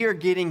We are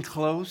getting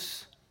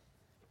close.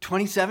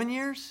 27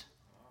 years?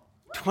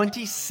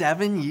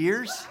 27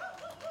 years?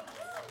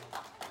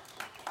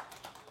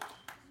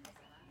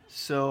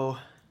 So,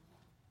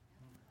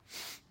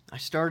 we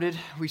started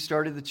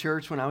the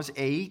church when I was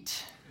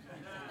 8.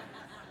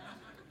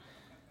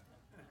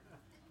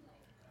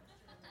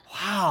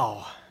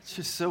 Wow, it's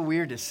just so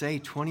weird to say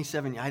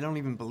 27. I don't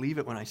even believe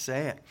it when I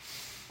say it.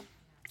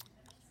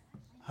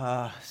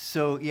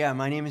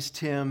 My name is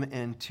Tim,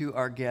 and to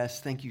our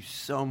guests, thank you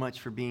so much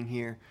for being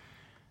here.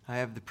 I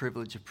have the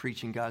privilege of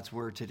preaching God's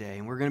Word today,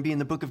 and we're going to be in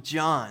the book of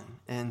John.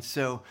 And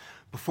so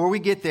before we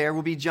get there,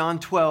 we'll be John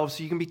 12,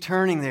 so you can be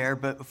turning there.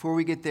 But before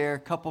we get there, a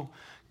couple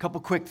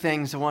quick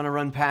things I want to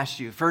run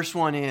past you. First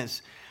one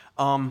is,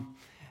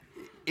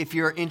 if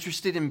you're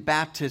interested in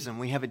baptism,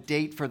 we have a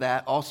date for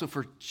that. Also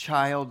for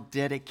child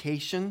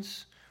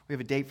dedications, we have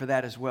a date for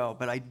that as well.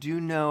 But I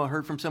do know, I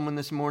heard from someone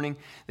this morning,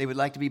 they would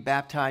like to be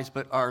baptized,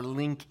 but our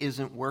link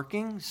isn't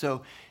working.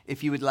 So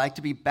if you would like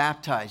to be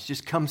baptized,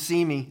 just come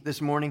see me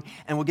this morning,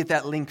 and we'll get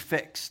that link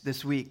fixed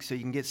this week so you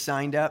can get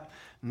signed up.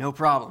 No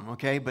problem,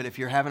 okay? But if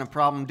you're having a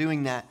problem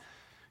doing that,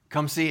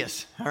 come see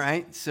us, all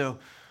right? So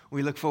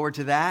we look forward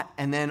to that.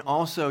 And then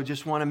also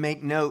just want to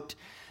make note,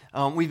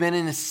 we've been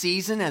in a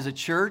season as a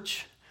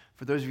church,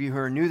 for those of you who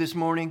are new this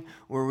morning,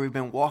 where we've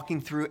been walking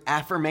through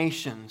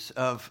affirmations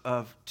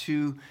of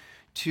two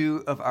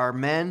of our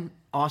men,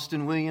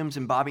 Austin Williams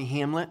and Bobby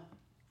Hamlet.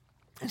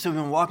 And so we've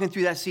been walking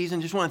through that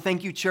season. Just want to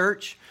thank you,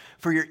 church,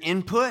 for your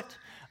input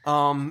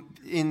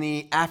in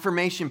the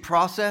affirmation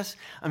process.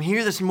 I'm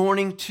here this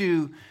morning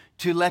to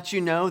let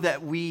you know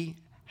that we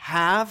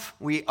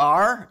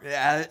are,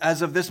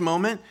 as of this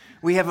moment,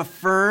 we have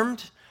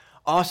affirmed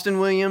Austin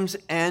Williams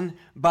and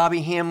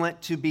Bobby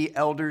Hamlet to be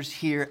elders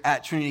here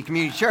at Trinity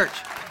Community Church.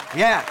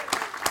 Yeah.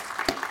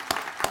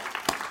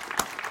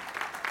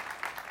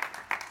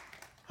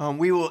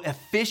 We will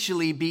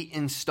officially be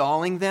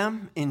installing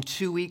them in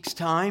 2 weeks'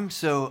 time,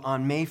 so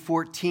on May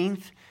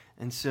 14th.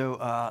 And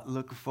so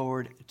look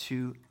forward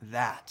to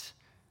that.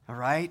 All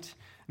right?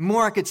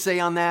 More I could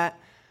say on that,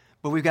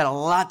 but we've got a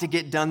lot to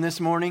get done this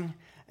morning.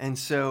 And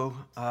so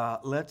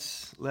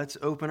let's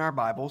open our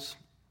Bibles.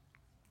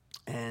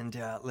 And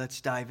let's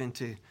dive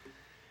into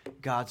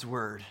God's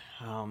Word.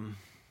 You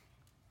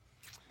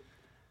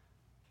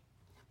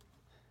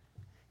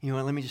know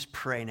what? Let me just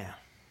pray now.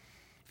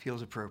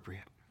 Feels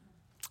appropriate.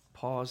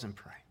 Pause and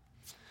pray.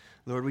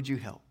 Lord, would you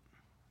help?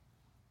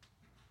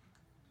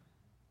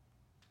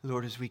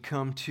 Lord, as we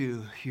come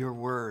to your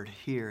Word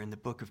here in the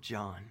book of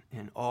John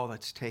and all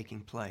that's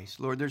taking place.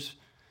 Lord, there's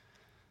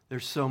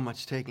so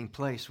much taking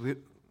place. We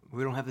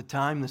don't have the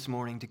time this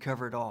morning to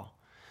cover it all.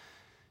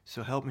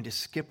 So help me to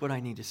skip what I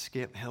need to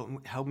skip.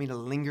 Help me to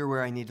linger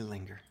where I need to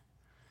linger.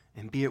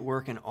 And be at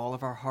work in all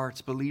of our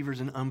hearts,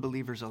 believers and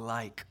unbelievers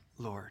alike,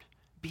 Lord.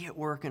 Be at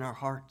work in our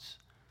hearts.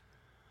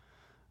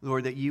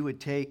 Lord, that you would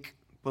take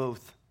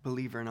both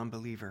believer and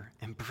unbeliever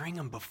and bring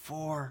them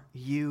before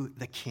you,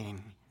 the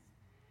King,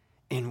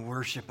 in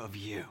worship of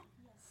you.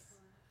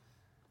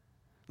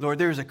 Lord,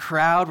 there's a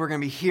crowd we're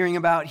going to be hearing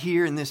about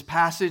here in this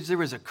passage. There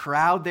was a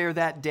crowd there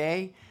that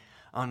day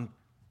on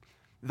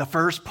the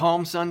first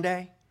Palm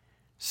Sunday.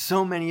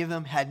 So many of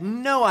them had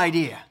no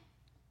idea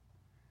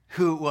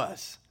who it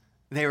was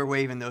they were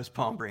waving those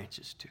palm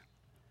branches to.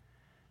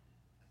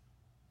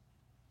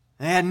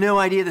 They had no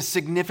idea the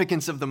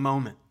significance of the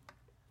moment.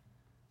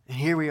 And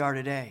here we are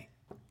today.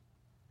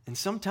 And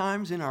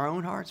sometimes in our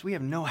own hearts, we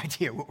have no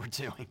idea what we're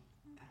doing.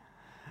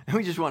 And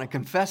we just want to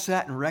confess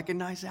that and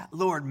recognize that.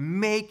 Lord,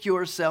 make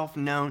yourself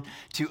known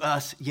to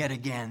us yet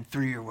again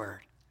through your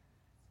word.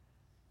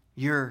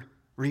 You're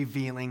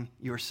revealing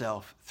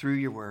yourself through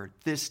your word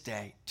this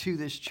day to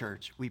this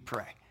church, we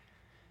pray.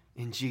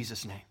 In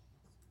Jesus' name,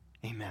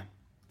 amen.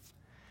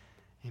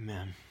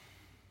 Amen.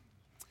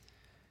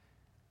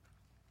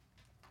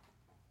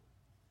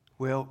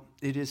 Well,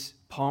 it is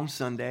Palm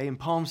Sunday, and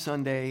Palm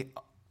Sunday,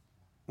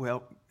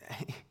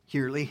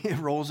 yearly, it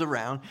rolls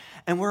around,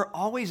 and we're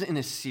always in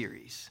a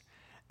series.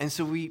 And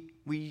so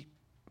we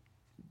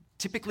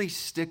typically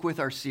stick with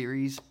our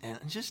series, and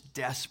just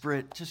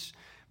desperate, just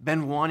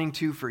been wanting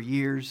to for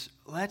years.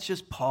 Let's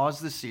just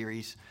pause the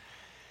series.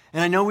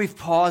 And I know we've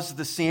paused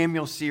the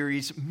Samuel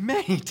series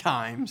many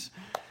times.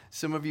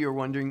 Some of you are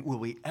wondering, will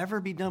we ever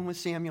be done with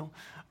Samuel?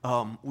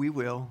 We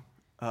will.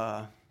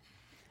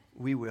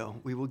 We will.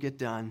 We will get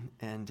done,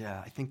 and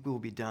I think we will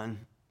be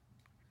done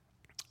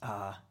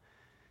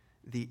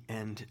the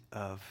end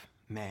of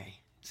May.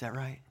 Is that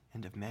right?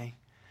 End of May?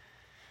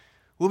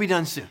 We'll be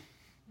done soon.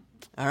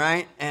 All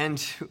right? And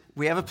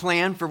we have a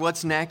plan for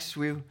what's next.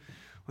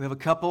 We have a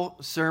couple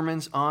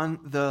sermons on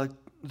the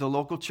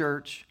local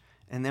church,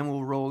 and then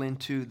we'll roll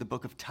into the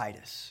book of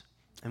Titus.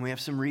 And we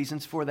have some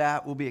reasons for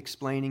that we'll be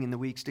explaining in the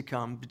weeks to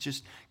come. But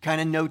just kind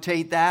of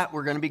notate that.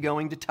 We're going to be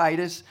going to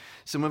Titus.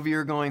 Some of you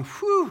are going,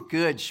 whew,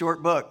 good,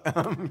 short book.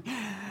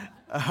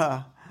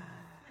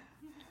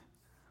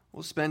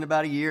 We'll spend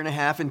about a year and a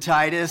half in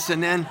Titus,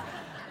 and then...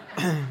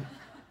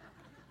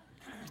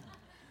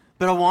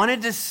 But I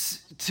wanted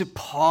to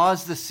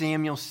pause the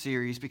Samuel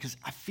series because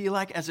I feel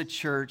like as a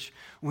church,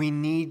 we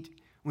need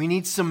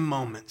some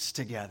moments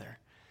together.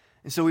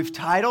 And so we've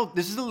titled,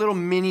 this is a little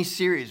mini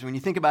series. When you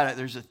think about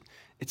it,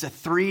 it's a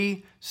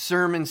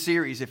 3-sermon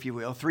series, if you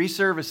will, 3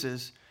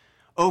 services.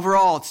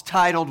 Overall, it's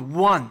titled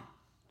One.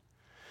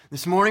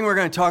 This morning, we're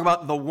going to talk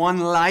about the one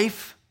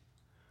life.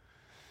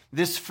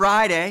 This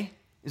Friday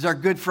is our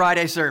Good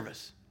Friday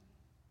service.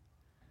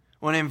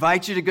 I want to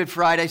invite you to Good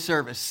Friday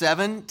service,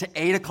 7 to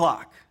 8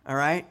 o'clock, all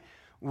right,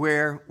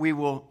 where we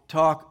will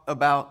talk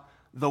about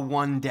the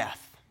one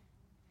death.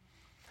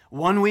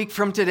 1 week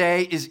from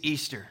today is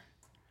Easter.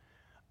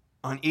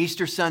 On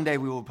Easter Sunday,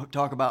 we will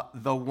talk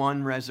about the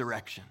one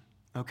resurrection,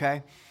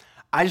 okay?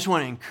 I just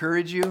want to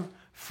encourage you,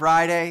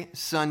 Friday,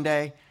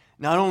 Sunday,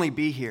 not only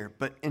be here,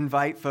 but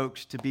invite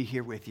folks to be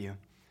here with you,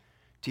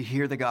 to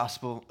hear the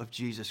gospel of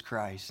Jesus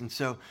Christ. And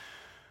so,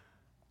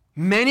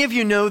 many of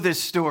you know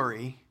this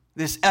story,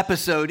 this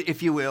episode,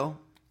 if you will,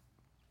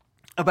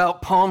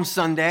 about Palm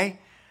Sunday.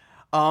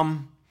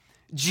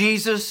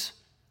 Jesus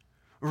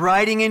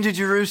riding into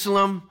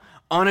Jerusalem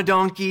on a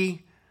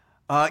donkey.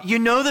 You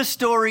know the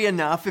story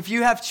enough. If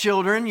you have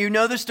children, you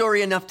know the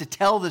story enough to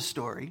tell the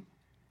story.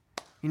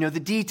 You know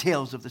the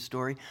details of the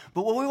story.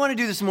 But what we want to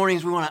do this morning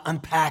is we want to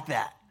unpack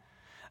that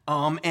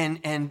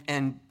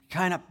and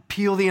kind of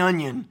peel the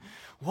onion.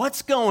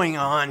 What's going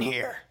on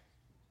here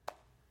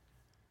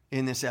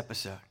in this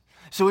episode?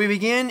 So we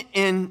begin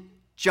in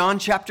John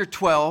chapter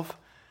 12,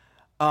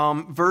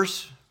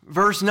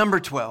 verse number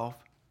 12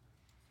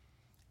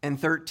 and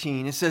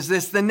 13. It says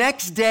this: "The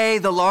next day,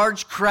 the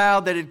large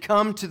crowd that had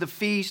come to the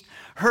feast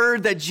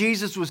heard that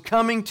Jesus was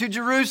coming to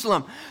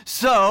Jerusalem."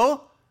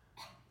 So,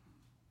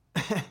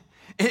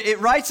 it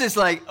writes this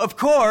like, of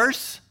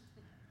course,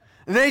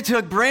 they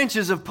took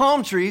branches of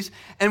palm trees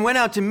and went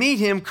out to meet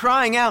him,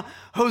 crying out,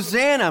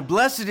 "Hosanna,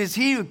 blessed is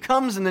he who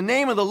comes in the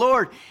name of the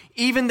Lord,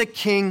 even the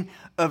King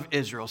of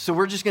Israel." So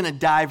we're just going to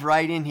dive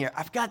right in here.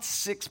 I've got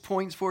 6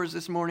 points for us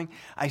this morning.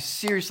 I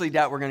seriously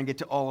doubt we're going to get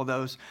to all of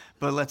those,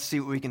 but let's see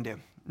what we can do.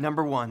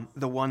 Number 1,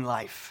 the one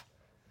life.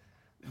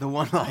 The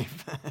one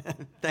life.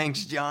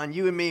 Thanks, John.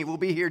 You and me, we'll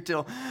be here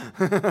till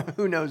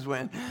who knows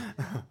when.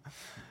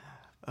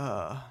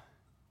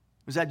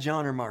 Was that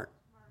John or Mark?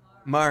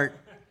 Mark.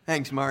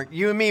 Thanks, Mark.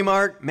 You and me,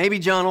 Mark. Maybe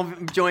John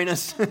will join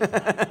us.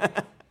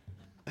 The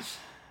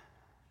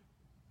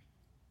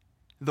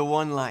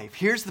one life.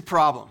 Here's the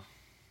problem.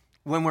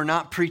 When we're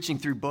not preaching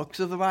through books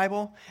of the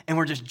Bible and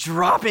we're just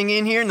dropping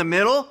in here in the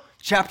middle,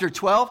 chapter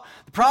 12,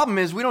 the problem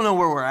is we don't know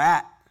where we're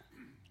at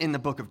in the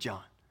book of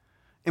John.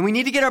 And we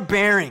need to get our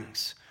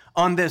bearings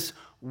on this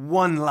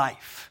one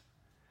life.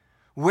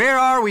 Where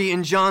are we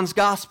in John's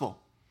gospel?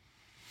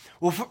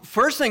 Well,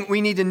 first thing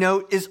we need to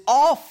note is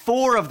all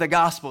 4 of the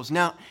gospels.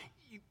 Now,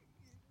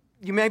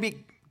 you may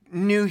be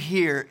new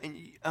here.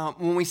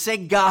 When we say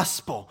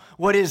gospel,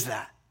 what is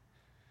that?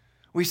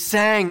 We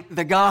sang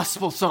the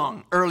gospel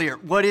song earlier.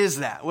 What is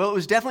that? Well, it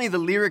was definitely the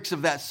lyrics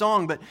of that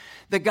song, but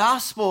the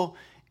gospel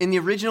in the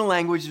original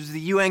language was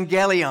the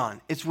euangelion.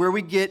 It's where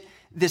we get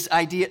this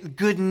idea,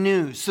 good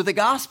news. So the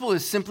gospel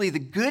is simply the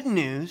good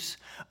news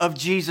of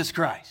Jesus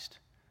Christ.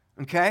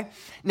 Okay?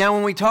 Now,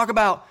 when we talk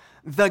about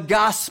the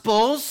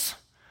gospels,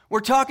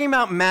 we're talking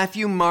about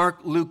Matthew,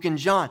 Mark, Luke, and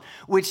John,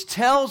 which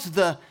tells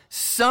the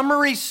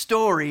summary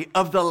story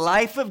of the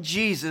life of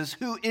Jesus,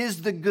 who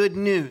is the good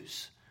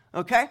news.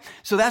 Okay?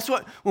 So that's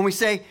what, when we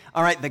say,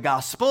 all right, the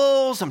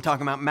Gospels, I'm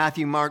talking about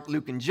Matthew, Mark,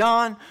 Luke, and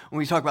John. When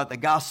we talk about the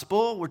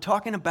Gospel, we're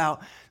talking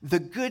about the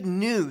good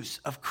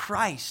news of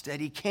Christ, that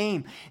he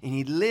came and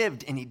he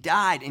lived and he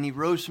died and he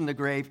rose from the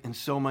grave and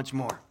so much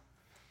more.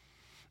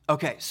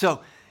 Okay, so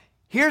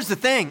here's the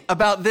thing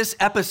about this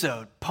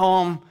episode,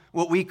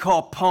 what we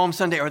call Palm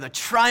Sunday, or the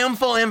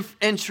triumphal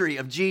entry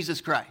of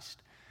Jesus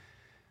Christ.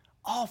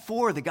 All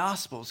 4 of the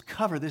Gospels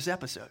cover this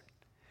episode,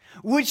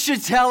 which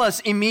should tell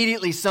us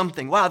immediately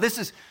something. Wow, this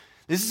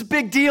is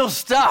big deal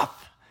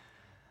stuff.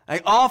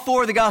 Like all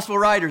 4 of the gospel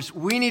writers,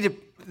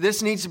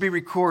 this needs to be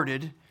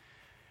recorded.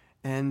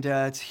 And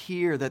it's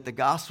here that the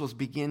gospels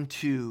begin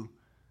to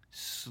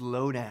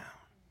slow down.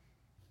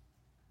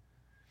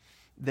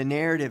 The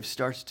narrative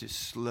starts to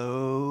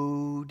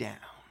slow down.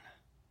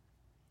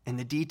 And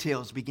the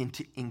details begin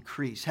to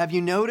increase. Have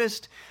you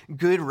noticed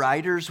good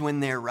writers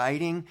when they're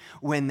writing,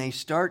 when they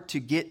start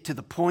to get to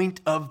the point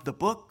of the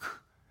book,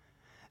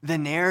 the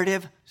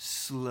narrative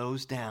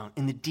slows down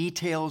and the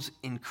details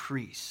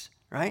increase,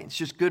 right? It's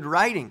just good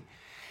writing.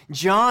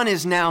 John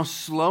is now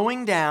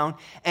slowing down,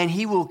 and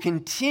he will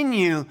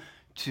continue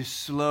to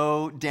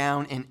slow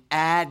down and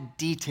add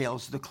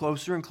details the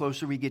closer and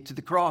closer we get to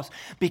the cross,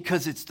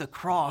 because it's the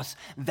cross.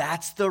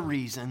 That's the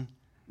reason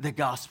the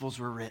Gospels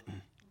were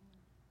written.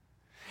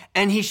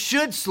 And he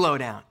should slow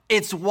down.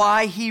 It's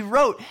why he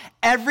wrote.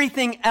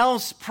 Everything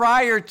else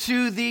prior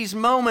to these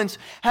moments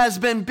has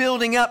been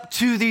building up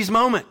to these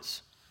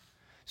moments.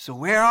 So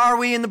where are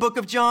we in the book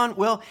of John?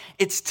 Well,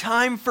 it's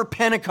time for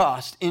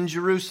Pentecost in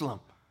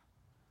Jerusalem.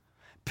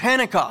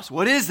 Pentecost,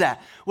 what is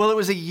that? Well, it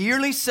was a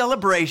yearly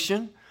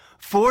celebration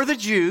for the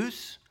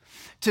Jews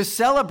to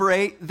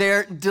celebrate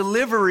their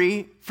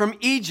delivery from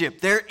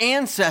Egypt. Their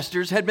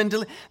ancestors had been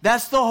delivered.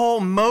 That's the whole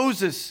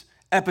Moses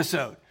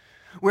episode,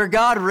 where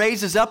God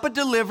raises up a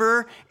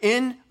deliverer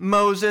in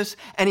Moses,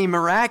 and he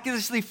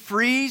miraculously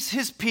frees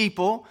his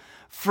people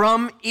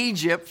from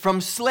Egypt,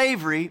 from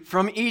slavery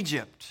from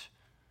Egypt.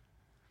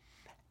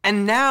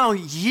 And now,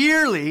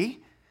 yearly,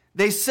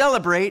 they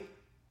celebrate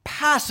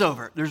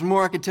Passover. There's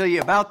more I could tell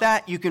you about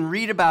that. You can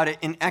read about it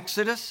in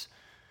Exodus.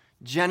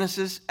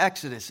 Genesis,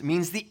 Exodus. It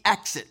means the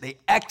exit. They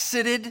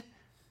exited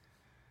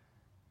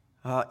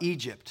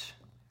Egypt,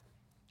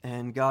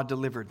 and God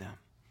delivered them.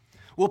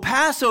 Well,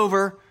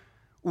 Passover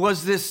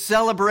was this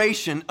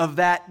celebration of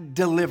that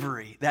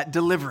delivery, that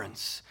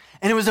deliverance.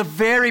 And it was a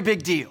very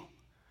big deal.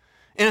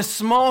 In a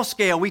small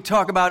scale, we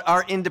talk about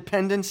our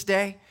Independence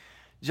Day,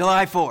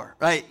 July 4,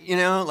 right? You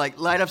know, like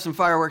light up some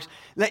fireworks.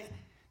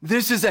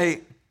 This is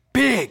a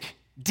big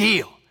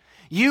deal.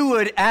 You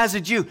would, as a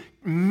Jew,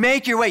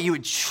 make your way. You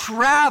would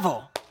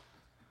travel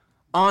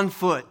on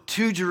foot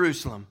to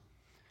Jerusalem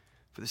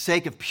for the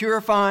sake of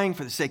purifying,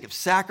 for the sake of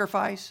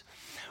sacrifice.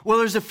 Well,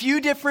 there's a few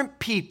different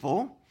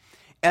people,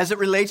 as it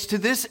relates to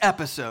this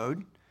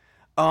episode,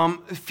 a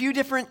few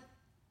different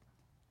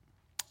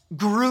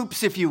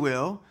groups, if you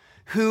will,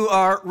 who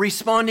are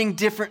responding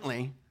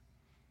differently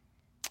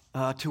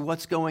to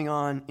what's going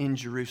on in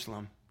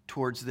Jerusalem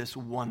towards this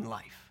one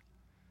life.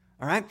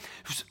 All right?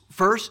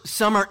 First,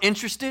 some are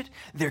interested.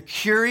 They're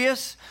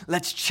curious.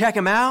 Let's check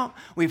him out.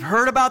 We've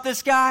heard about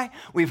this guy.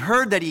 We've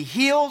heard that he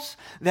heals,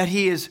 that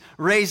he has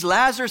raised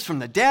Lazarus from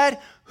the dead.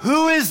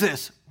 Who is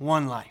this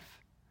one life?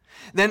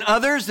 Then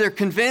others, they're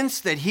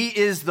convinced that he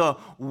is the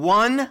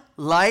one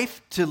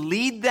life to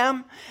lead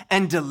them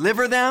and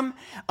deliver them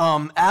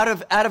out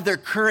of their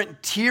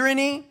current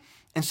tyranny.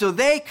 And so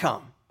they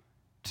come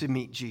to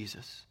meet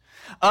Jesus.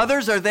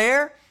 Others are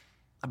there.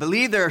 I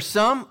believe there are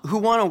some who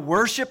want to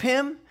worship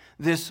him,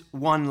 this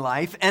one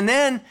life. And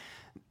then,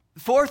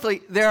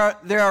 fourthly, there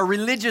are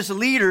religious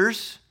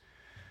leaders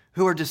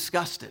who are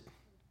disgusted.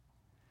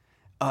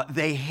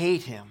 They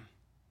hate him.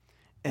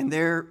 And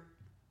they're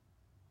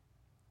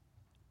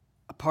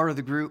a part of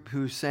the group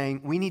who's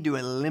saying, we need to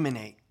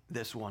eliminate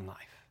this one life.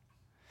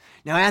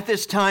 Now, at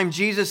this time,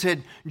 Jesus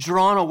had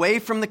drawn away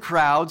from the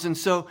crowds, and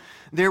so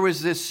there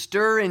was this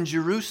stir in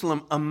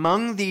Jerusalem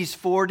among these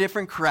four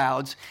different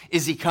crowds.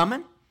 Is he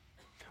coming?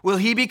 Will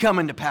he be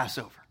coming to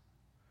Passover?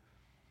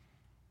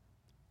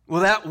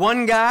 Will that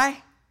one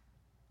guy,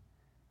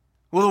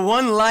 will the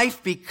one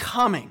life be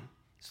coming?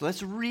 So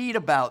let's read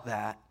about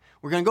that.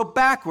 We're going to go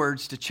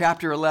backwards to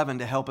chapter 11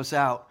 to help us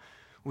out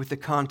with the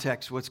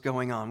context, what's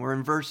going on. We're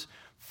in verse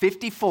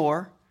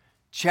 54,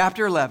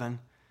 chapter 11,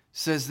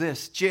 says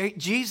this: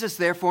 Jesus,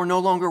 therefore, no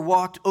longer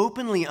walked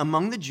openly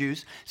among the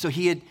Jews, so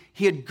he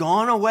had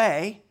gone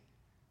away,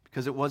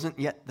 because it wasn't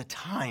yet the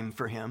time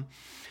for him,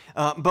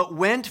 but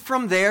went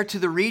from there to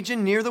the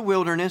region near the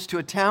wilderness, to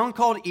a town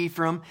called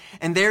Ephraim,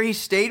 and there he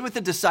stayed with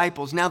the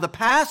disciples. Now the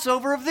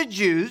Passover of the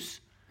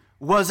Jews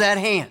was at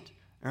hand.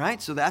 All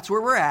right, so that's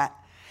where we're at.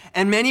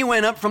 And many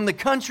went up from the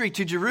country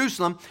to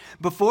Jerusalem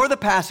before the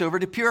Passover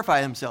to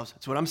purify themselves.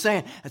 That's what I'm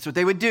saying. That's what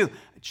they would do.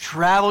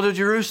 Travel to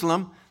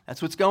Jerusalem.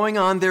 That's what's going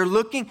on.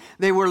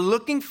 They were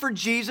looking for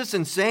Jesus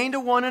and saying to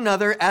one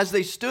another as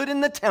they stood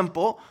in the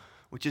temple,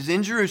 which is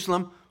in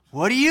Jerusalem,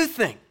 what do you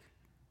think?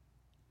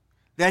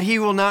 That he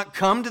will not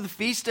come to the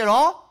feast at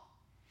all?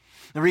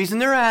 The reason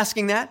they're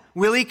asking that,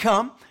 will he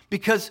come?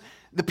 Because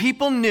the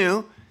people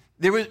knew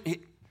the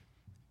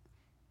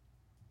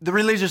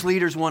religious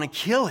leaders want to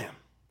kill him.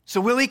 So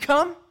will he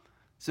come?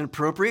 It's an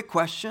appropriate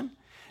question.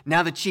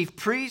 Now the chief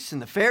priests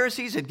and the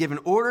Pharisees had given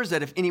orders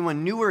that if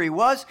anyone knew where he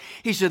was,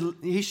 he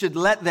should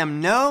let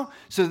them know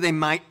so that they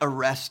might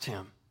arrest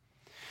him.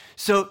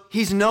 So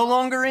he's no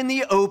longer in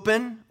the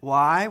open.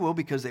 Why? Well,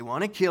 because they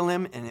want to kill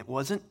him, and it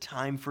wasn't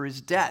time for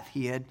his death.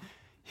 He had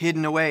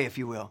hidden away, if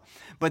you will.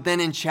 But then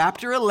in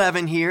chapter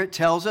 11 here, it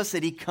tells us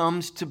that he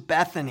comes to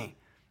Bethany.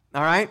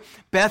 All right?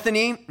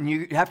 Bethany, and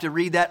you have to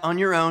read that on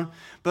your own,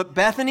 but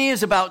Bethany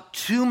is about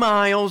 2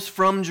 miles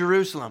from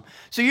Jerusalem.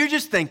 So you're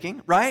just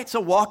thinking, right? It's a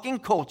walking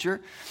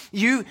culture.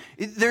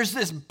 There's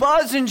this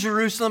buzz in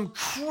Jerusalem,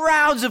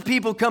 crowds of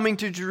people coming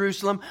to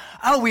Jerusalem.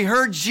 Oh, we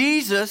heard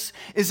Jesus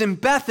is in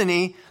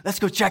Bethany. Let's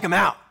go check him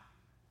out.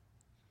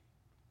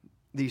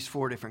 These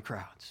 4 different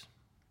crowds.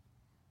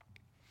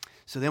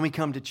 So then we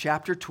come to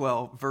chapter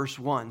 12, verse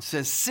 1. It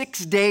says,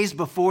 6 days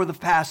before the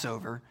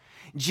Passover,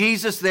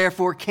 Jesus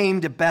therefore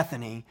came to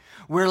Bethany,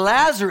 where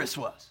Lazarus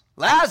was.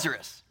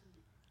 Lazarus,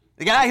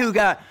 the guy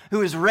who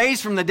was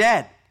raised from the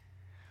dead.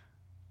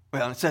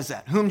 Well, it says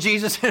that, whom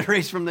Jesus had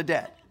raised from the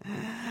dead.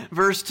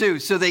 Verse 2,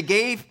 so they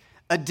gave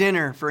a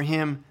dinner for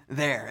him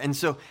there. And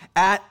so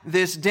at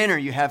this dinner,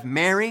 you have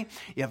Mary,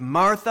 you have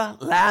Martha,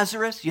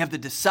 Lazarus, you have the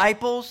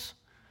disciples,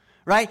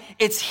 right?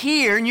 It's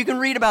here, and you can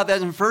read about that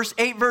in the first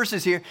 8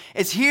 verses here.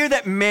 It's here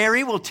that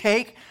Mary will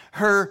take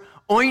her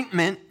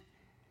ointment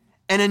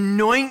and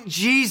anoint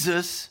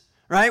Jesus,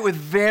 right, with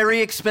very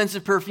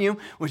expensive perfume,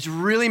 which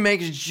really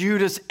makes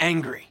Judas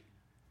angry.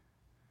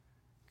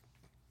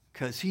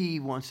 because he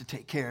wants to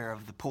take care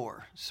of the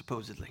poor,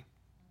 supposedly.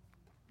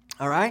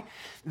 All right?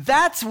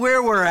 That's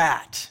where we're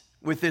at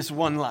with this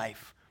one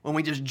life when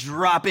we just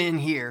drop in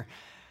here.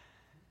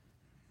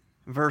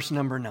 Verse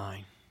number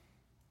 9.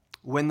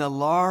 When the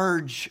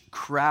large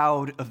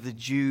crowd of the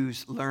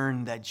Jews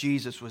learned that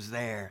Jesus was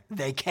there,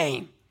 they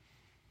came.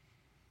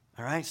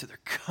 All right? So they're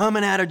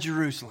coming out of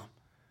Jerusalem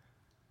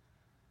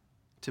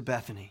to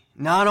Bethany,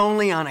 not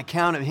only on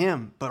account of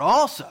him, but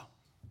also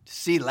to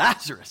see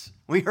Lazarus.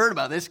 We heard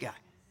about this guy,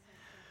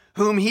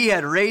 whom he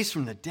had raised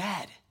from the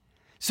dead.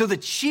 So the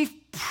chief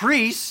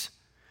priests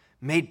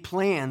made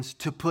plans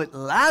to put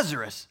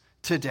Lazarus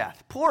to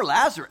death. Poor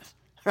Lazarus,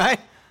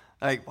 right?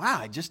 Like, wow,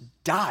 I just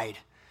died.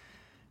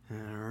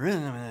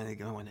 I'm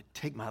going to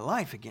take my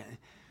life again.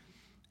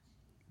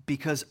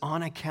 Because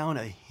on account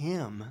of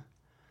him,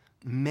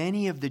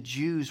 many of the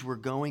Jews were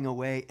going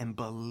away and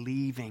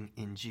believing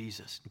in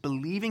Jesus.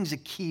 Believing is a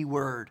key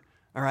word,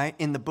 all right,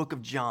 in the book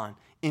of John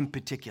in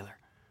particular.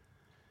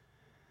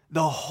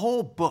 The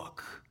whole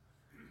book,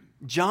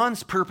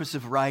 John's purpose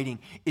of writing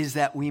is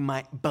that we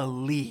might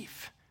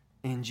believe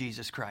in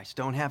Jesus Christ.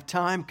 Don't have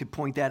time, could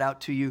point that out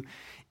to you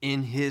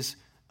in his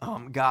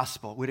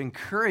gospel. Would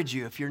encourage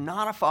you, if you're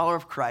not a follower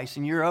of Christ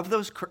and you're of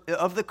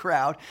the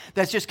crowd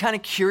that's just kind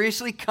of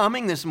curiously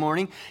coming this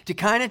morning to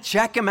kind of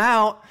check him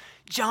out,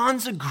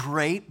 John's a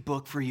great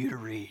book for you to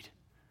read.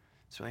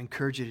 So I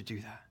encourage you to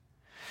do that.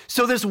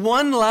 So this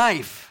one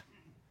life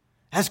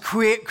has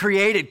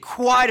created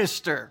quite a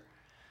stir.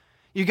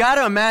 You got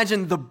to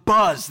imagine the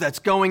buzz that's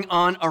going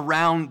on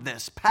around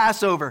this.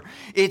 Passover,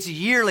 it's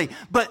yearly.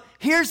 But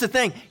here's the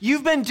thing.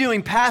 You've been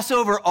doing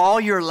Passover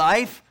all your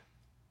life.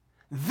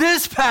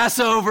 This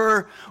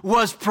Passover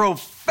was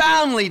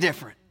profoundly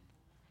different.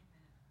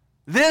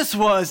 This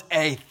was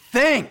a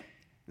thing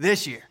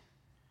this year.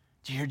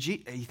 Do you hear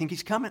you think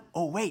he's coming?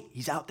 Oh, wait,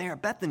 he's out there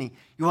at Bethany.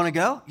 You want to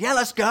go? Yeah,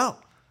 let's go.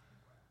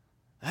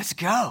 Let's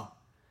go.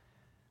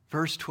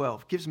 Verse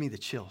 12 gives me the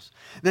chills.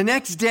 The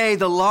next day,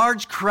 the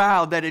large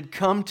crowd that had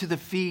come to the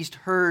feast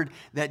heard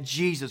that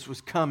Jesus was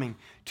coming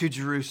to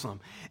Jerusalem.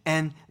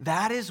 And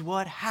that is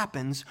what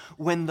happens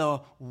when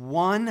the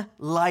one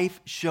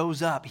life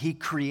shows up. He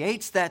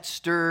creates that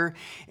stir,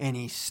 and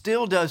he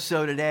still does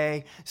so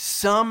today.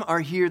 Some are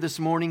here this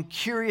morning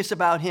curious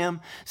about him.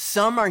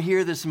 Some are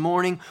here this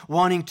morning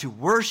wanting to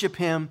worship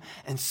him.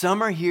 And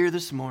some are here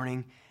this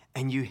morning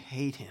and you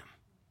hate him.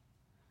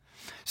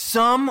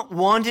 Some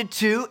wanted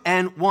to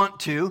and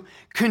want to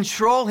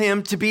control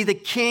him to be the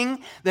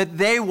king that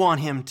they want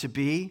him to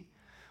be,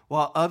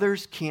 while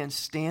others can't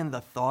stand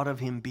the thought of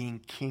him being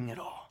king at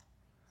all.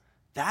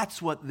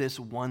 That's what this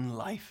one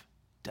life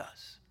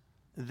does,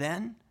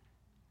 then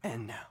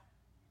and now.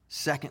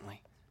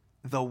 Secondly,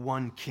 the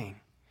one king.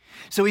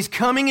 So he's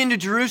coming into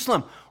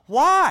Jerusalem.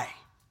 Why?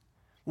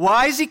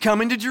 Why is he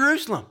coming to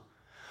Jerusalem?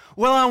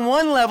 Well, on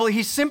one level,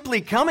 he's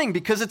simply coming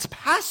because it's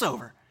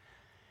Passover.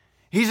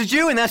 He's a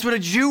Jew, and that's what a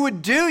Jew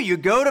would do. You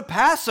go to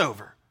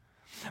Passover.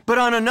 But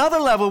on another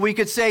level, we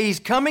could say he's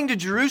coming to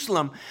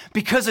Jerusalem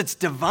because it's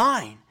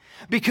divine,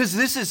 because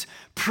this is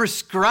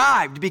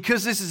prescribed,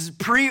 because this is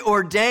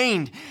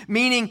preordained,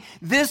 meaning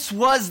this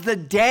was the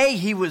day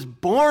he was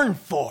born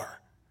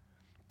for.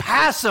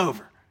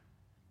 Passover.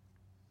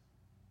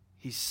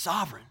 He's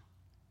sovereign.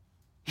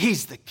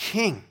 He's the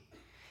king.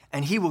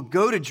 And he will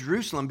go to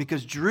Jerusalem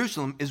because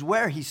Jerusalem is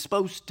where he's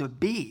supposed to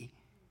be.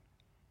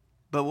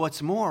 But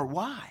what's more,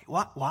 why?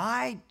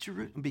 Why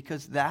Jerusalem?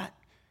 Because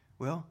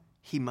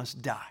he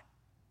must die.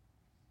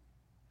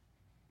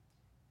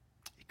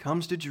 He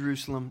comes to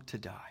Jerusalem to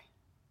die.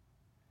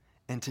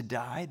 And to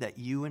die that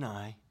you and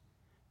I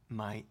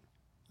might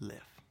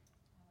live.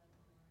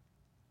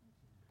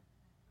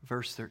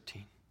 Verse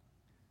 13.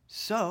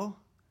 So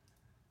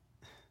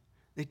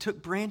they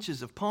took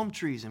branches of palm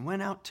trees and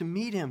went out to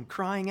meet him,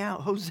 crying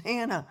out,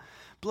 Hosanna!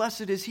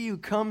 Blessed is he who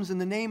comes in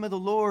the name of the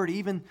Lord,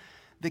 even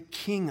the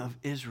King of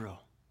Israel.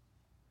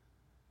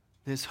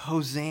 This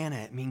Hosanna,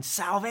 it means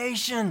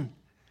salvation.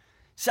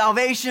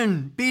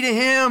 Salvation be to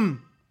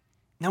him.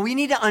 Now we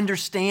need to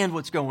understand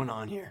what's going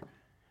on here,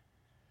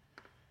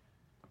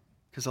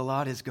 because a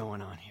lot is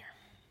going on here.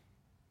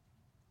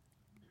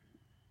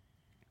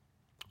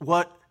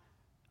 What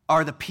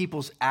are the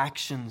people's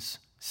actions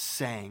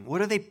saying? What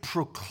are they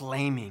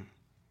proclaiming?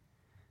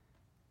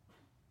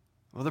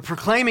 Well, they're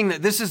proclaiming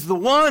that this is the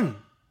one.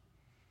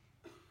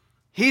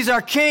 He's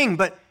our king.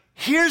 But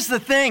here's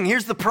the thing.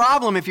 Here's the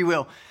problem, if you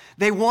will.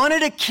 They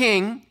wanted a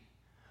king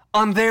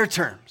on their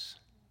terms.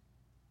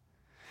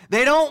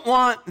 They don't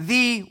want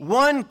the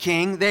one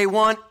king. They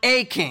want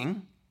a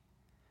king.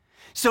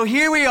 So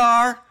here we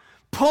are,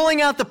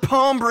 pulling out the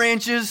palm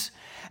branches,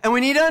 and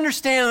we need to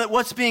understand that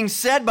what's being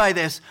said by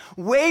this,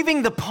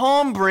 waving the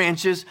palm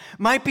branches,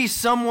 might be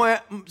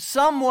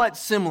somewhat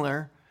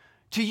similar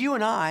to you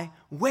and I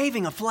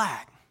waving a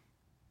flag.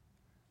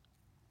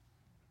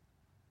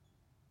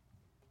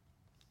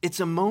 It's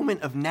a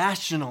moment of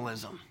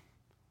nationalism.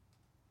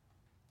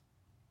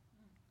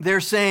 They're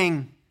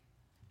saying,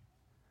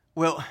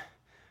 well,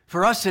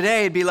 for us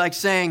today, it'd be like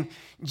saying,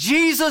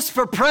 Jesus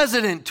for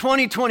president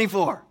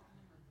 2024.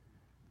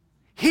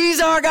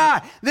 He's our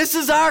God. This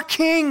is our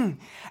king.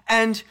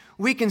 And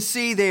we can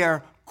see they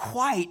are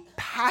quite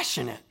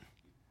passionate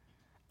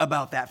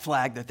about that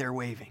flag that they're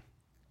waving.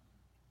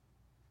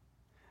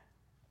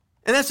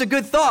 And that's a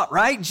good thought,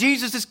 right?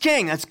 Jesus is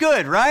king. That's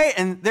good, right?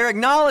 And they're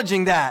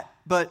acknowledging that.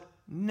 But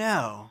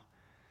no.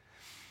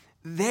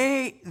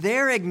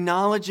 They're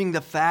acknowledging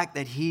the fact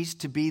that he's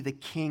to be the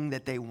king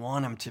that they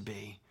want him to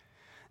be,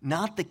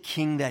 not the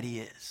king that he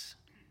is.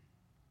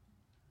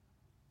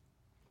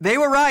 They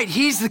were right.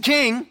 He's the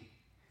king.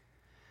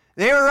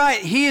 They were right.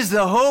 He is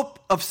the hope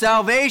of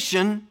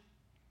salvation.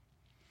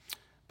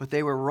 But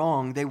they were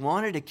wrong. They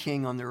wanted a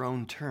king on their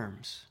own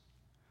terms.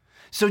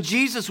 So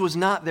Jesus was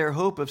not their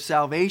hope of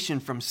salvation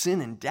from sin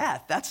and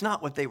death. That's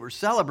not what they were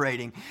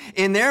celebrating.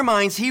 In their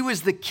minds, he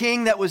was the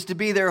king that was to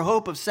be their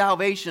hope of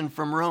salvation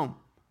from Rome.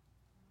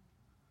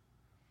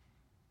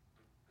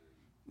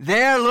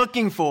 They're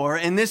looking for,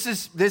 and this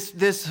is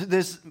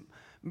this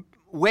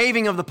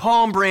waving of the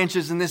palm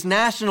branches and this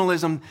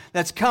nationalism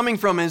that's coming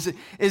from is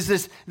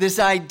this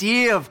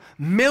idea of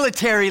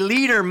military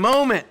leader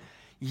moment.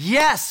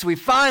 Yes, we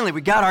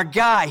got our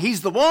guy. He's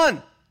the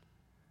one.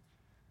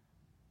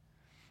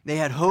 They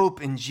had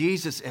hope in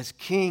Jesus as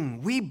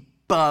king. We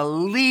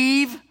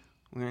believe,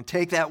 we're going to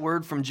take that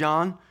word from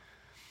John,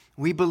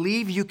 we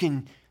believe you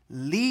can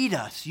lead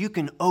us. You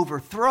can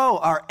overthrow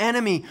our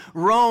enemy,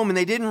 Rome. And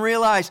they didn't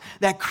realize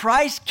that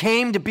Christ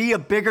came to be a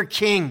bigger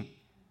king.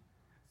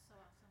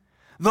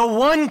 The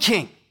one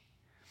king.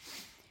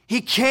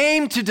 He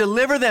came to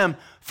deliver them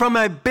from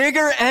a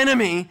bigger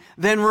enemy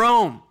than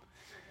Rome.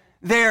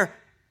 Their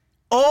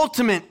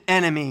ultimate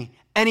enemy,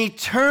 an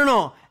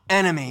eternal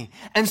enemy.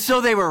 And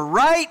so they were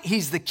right,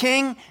 he's the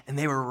king, and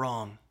they were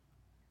wrong.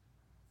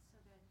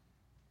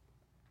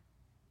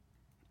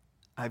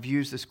 I've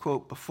used this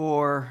quote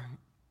before,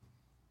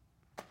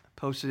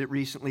 posted it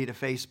recently to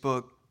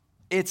Facebook.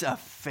 It's a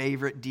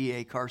favorite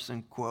D.A.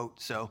 Carson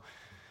quote, so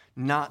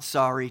not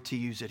sorry to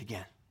use it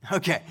again.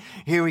 Okay,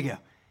 here we go.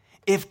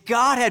 If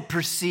God had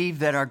perceived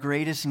that our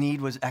greatest need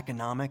was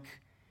economic,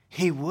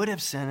 he would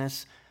have sent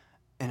us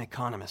an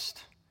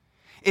economist.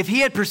 If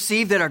he had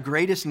perceived that our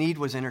greatest need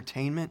was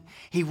entertainment,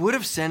 he would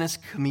have sent us a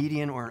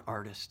comedian or an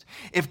artist.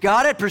 If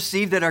God had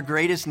perceived that our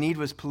greatest need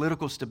was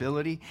political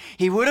stability,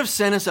 he would have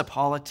sent us a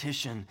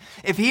politician.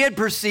 If he had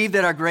perceived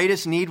that our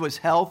greatest need was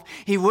health,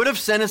 he would have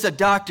sent us a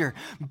doctor.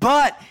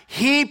 But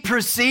he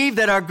perceived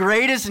that our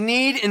greatest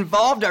need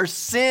involved our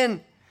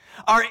sin,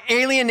 our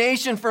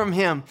alienation from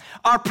him,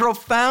 our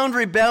profound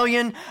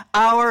rebellion,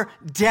 our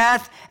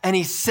death, and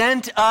he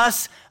sent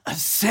us a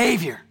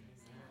Savior.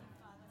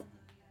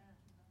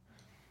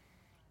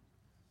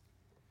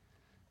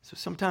 So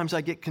sometimes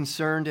I get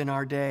concerned in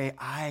our day.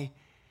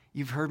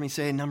 You've heard me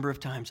say a number of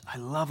times, I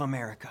love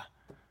America.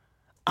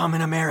 I'm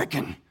an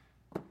American.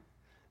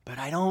 But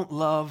I don't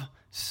love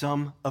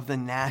some of the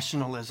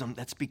nationalism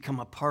that's become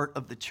a part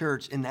of the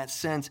church. In that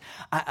sense,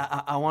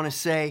 I want to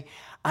say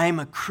I'm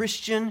a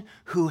Christian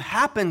who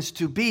happens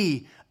to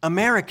be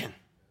American.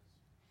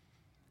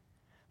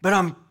 But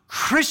I'm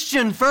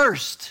Christian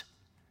first.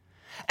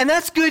 And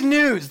that's good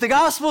news. The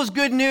gospel is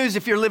good news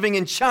if you're living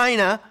in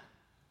China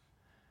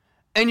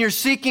and you're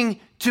seeking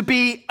to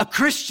be a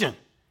Christian.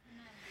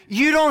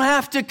 You don't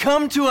have to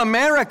come to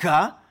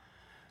America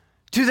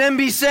to then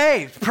be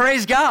saved.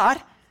 Praise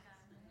God.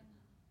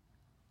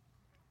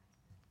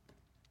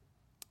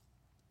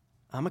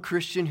 I'm a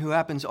Christian who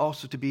happens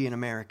also to be an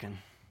American.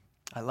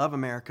 I love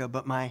America,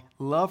 but my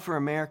love for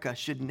America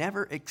should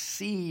never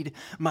exceed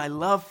my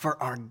love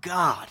for our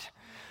God.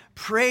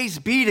 Praise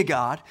be to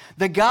God.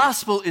 The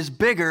gospel is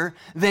bigger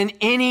than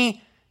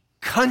any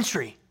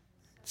country.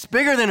 It's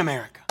bigger than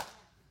America.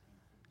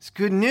 It's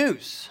good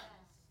news.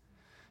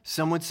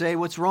 Some would say,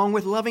 what's wrong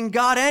with loving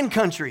God and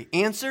country?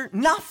 Answer,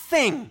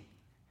 nothing.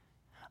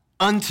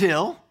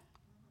 Until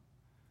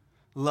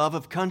love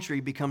of country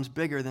becomes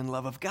bigger than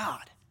love of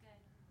God.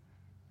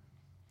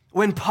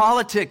 When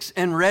politics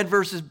and red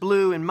versus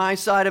blue and my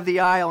side of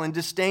the aisle and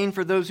disdain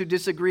for those who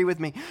disagree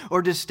with me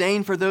or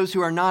disdain for those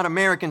who are not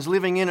Americans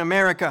living in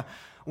America,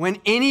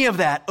 when any of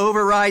that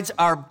overrides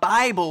our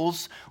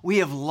Bibles, we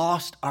have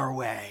lost our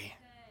way.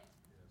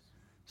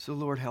 So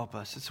Lord, help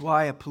us. It's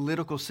why a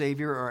political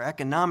savior or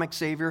economic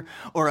savior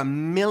or a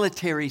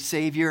military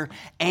savior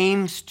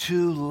aims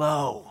too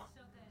low.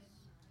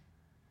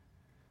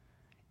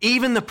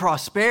 Even the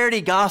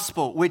prosperity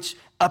gospel, which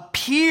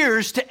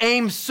appears to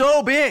aim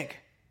so big,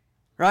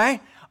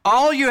 right?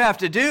 All you have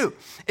to do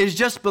is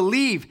just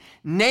believe,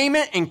 name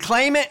it and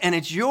claim it, and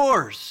it's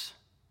yours.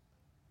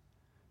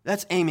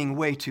 That's aiming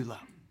way too low.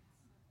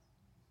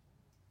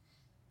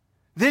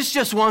 This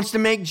just wants to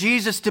make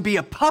Jesus to be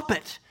a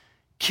puppet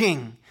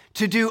king,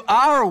 to do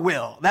our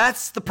will.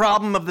 That's the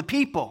problem of the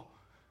people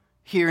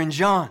here in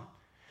John.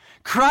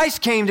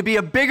 Christ came to be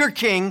a bigger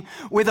king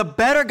with a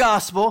better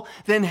gospel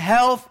than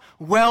health,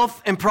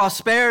 wealth, and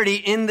prosperity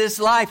in this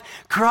life.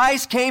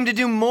 Christ came to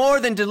do more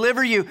than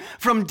deliver you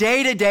from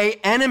day-to-day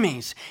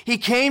enemies. He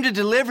came to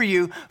deliver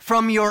you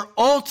from your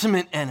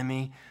ultimate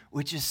enemy,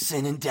 which is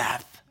sin and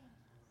death.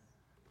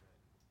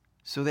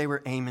 So they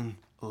were aiming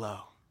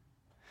low.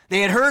 They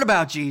had heard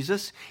about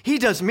Jesus. He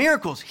does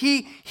miracles.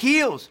 He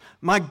heals.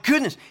 My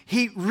goodness,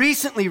 he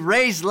recently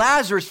raised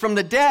Lazarus from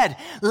the dead.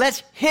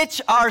 Let's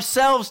hitch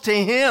ourselves to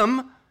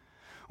him.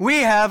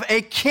 We have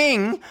a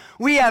king.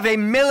 We have a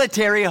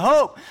military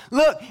hope.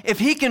 Look, if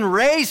he can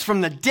raise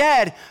from the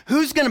dead,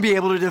 who's going to be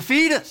able to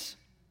defeat us?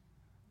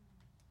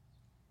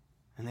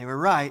 And they were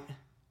right,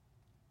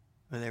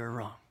 but they were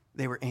wrong.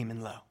 They were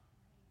aiming low.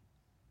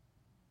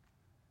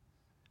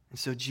 And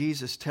so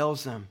Jesus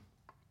tells them,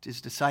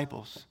 his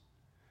disciples,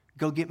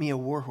 go get me a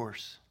war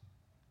horse.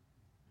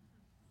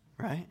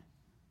 Right?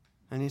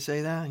 And he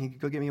say that? He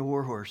go get me a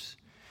war horse.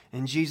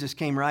 And Jesus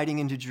came riding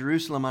into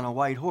Jerusalem on a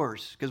white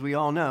horse, because we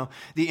all know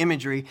the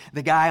imagery,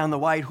 the guy on the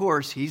white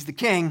horse, he's the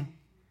king.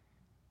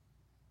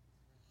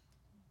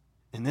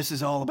 And this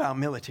is all about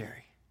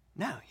military.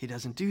 No, he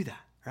doesn't do that,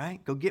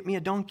 right? Go get me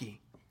a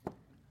donkey.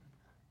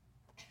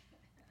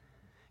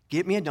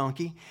 Get me a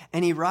donkey.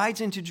 And he rides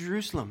into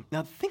Jerusalem.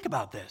 Now think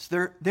about this.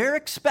 They're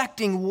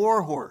expecting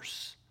war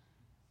horse.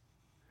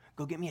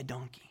 Go get me a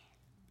donkey.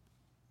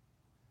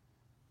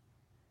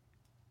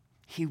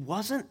 He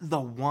wasn't the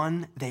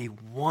one they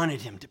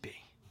wanted him to be,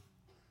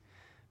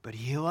 but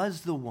he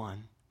was the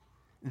one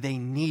they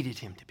needed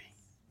him to be.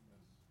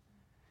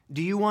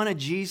 Do you want a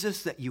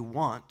Jesus that you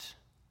want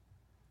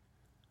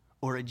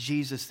or a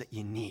Jesus that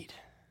you need?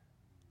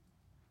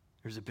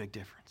 There's a big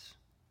difference.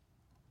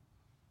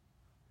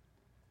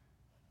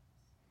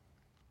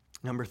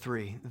 Number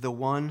 3, the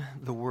one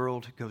the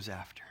world goes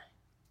after.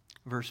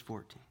 Verse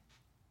 14.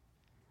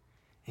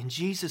 And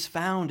Jesus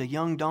found a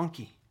young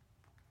donkey,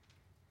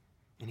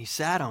 and he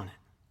sat on it,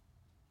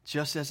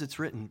 just as it's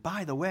written.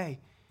 By the way,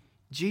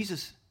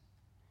 Jesus,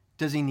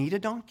 does he need a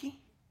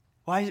donkey?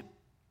 Why is it?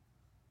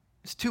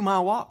 It's a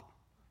 2-mile walk.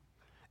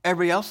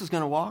 Everybody else is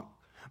going to walk.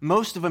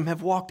 Most of them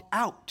have walked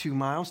out 2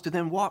 miles to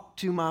then walk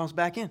 2 miles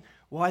back in.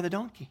 Why the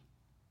donkey?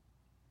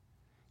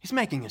 He's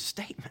making a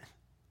statement.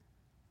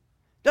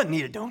 Doesn't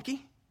need a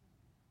donkey.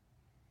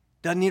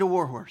 Doesn't need a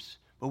war horse.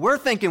 But we're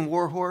thinking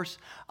war horse.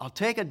 I'll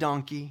take a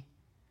donkey.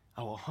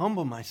 I will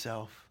humble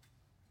myself.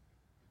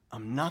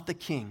 I'm not the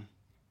king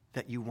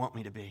that you want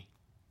me to be.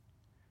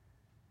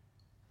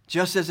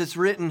 Just as it's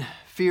written,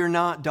 fear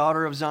not,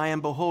 daughter of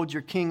Zion, behold,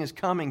 your king is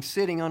coming,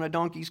 sitting on a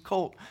donkey's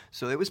colt.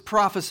 So it was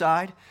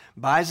prophesied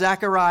by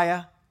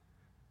Zechariah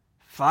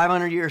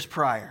 500 years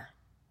prior.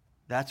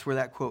 That's where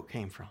that quote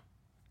came from.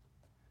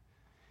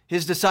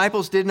 His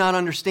disciples did not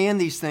understand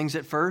these things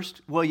at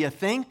first. Well, you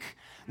think?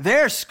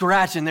 They're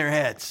scratching their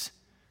heads.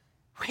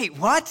 Wait,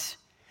 what?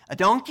 A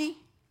donkey?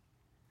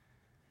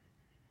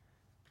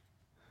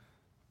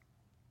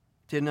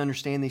 Didn't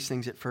understand these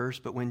things at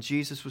first, but when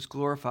Jesus was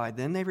glorified,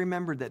 then they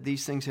remembered that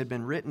these things had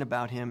been written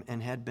about him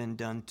and had been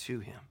done to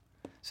him.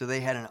 So they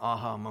had an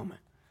aha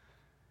moment.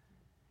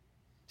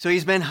 So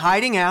he's been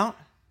hiding out.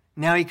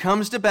 Now he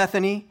comes to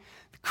Bethany.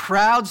 The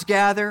crowds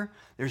gather.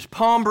 There's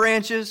palm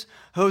branches.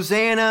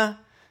 Hosanna.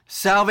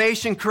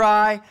 Salvation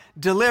cry.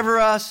 Deliver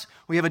us.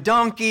 We have a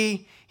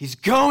donkey. He's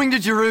going to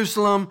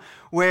Jerusalem,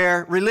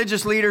 where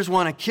religious leaders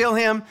want to kill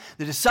him.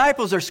 The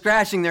disciples are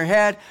scratching their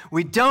head.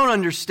 We don't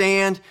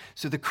understand.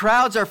 So the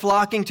crowds are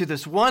flocking to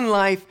this one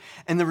life,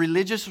 and the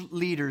religious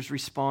leaders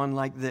respond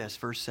like this.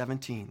 Verse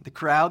 17. The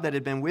crowd that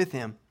had been with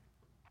him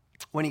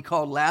when he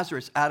called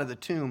Lazarus out of the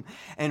tomb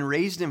and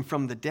raised him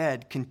from the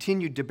dead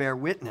continued to bear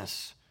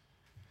witness.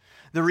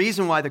 The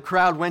reason why the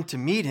crowd went to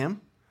meet him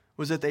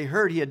was that they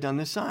heard he had done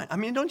this sign. I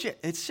mean, don't you?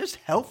 It's just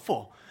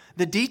helpful.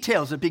 The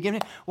details at the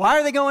beginning. Why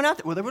are they going out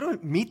there? Well, they want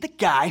to meet the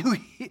guy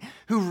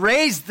who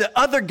raised the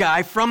other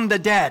guy from the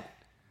dead.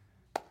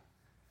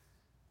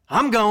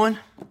 I'm going.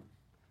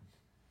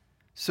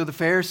 So the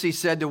Pharisees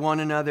said to one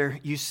another,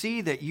 you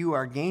see that you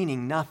are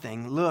gaining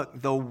nothing.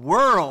 Look, the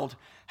world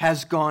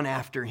has gone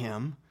after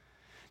him.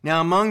 Now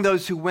among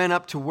those who went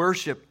up to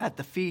worship at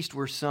the feast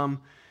were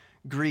some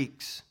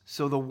Greeks.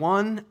 So the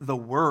one the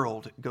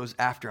world goes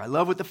after. I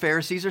love what the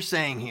Pharisees are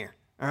saying here.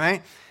 All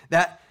right?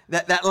 That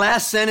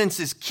last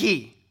sentence is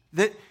key.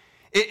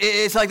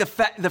 It's like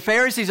the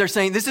Pharisees are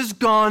saying, this has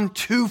gone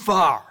too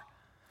far.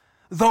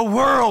 The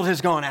world has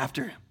gone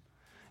after him.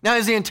 Now,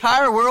 is the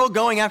entire world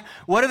going after?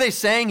 What are they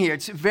saying here?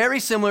 It's very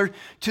similar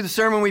to the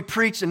sermon we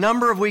preached a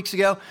number of weeks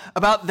ago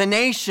about the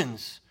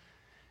nations.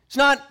 It's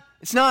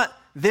not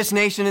this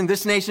nation and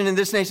this nation and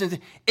this nation.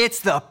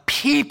 It's the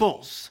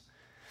peoples.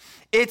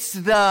 It's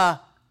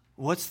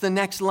what's the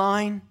next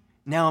line?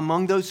 Now,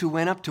 among those who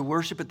went up to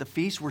worship at the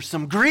feast were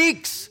some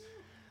Greeks.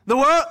 The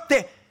world,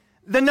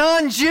 the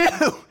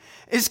non-Jew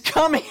is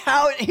coming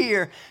out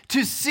here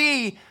to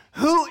see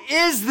who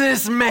is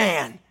this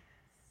man,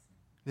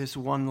 this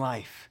one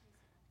life,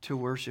 to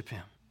worship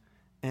him.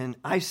 And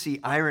I see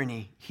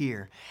irony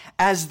here.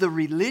 As the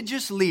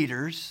religious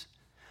leaders,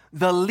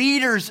 the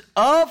leaders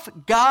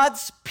of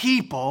God's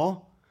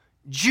people,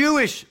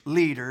 Jewish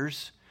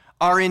leaders,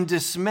 are in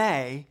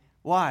dismay.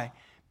 Why?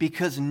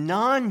 Because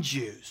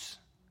non-Jews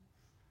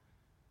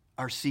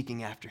are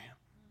seeking after him.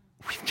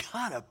 We've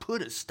got to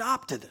put a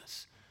stop to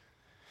this.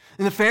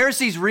 And the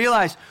Pharisees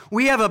realized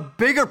we have a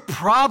bigger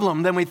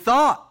problem than we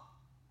thought.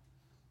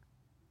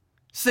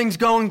 This thing's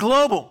going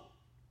global.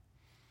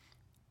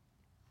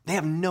 They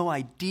have no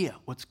idea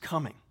what's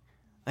coming.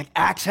 Like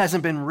Acts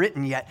hasn't been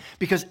written yet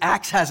because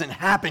Acts hasn't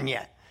happened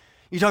yet.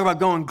 You talk about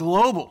going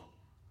global.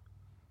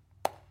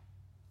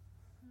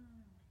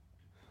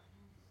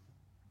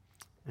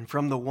 And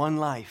from the one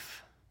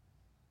life,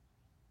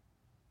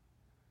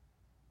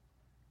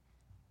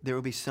 there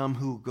will be some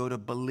who go to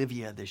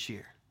Bolivia this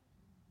year.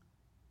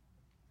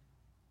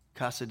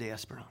 Casa de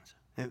Esperanza.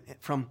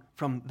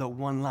 From the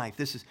one life.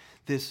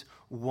 This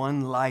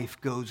one life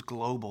goes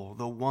global.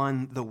 The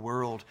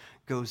world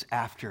goes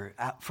after.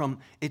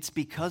 It's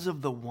because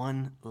of the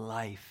one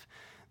life.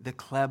 The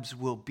Klebs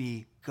will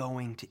be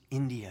going to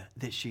India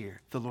this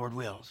year, the Lord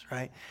wills,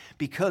 right?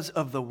 Because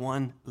of the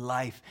one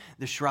life,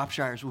 the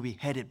Shropshires will be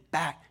headed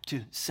back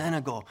to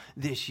Senegal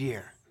this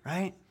year,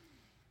 right?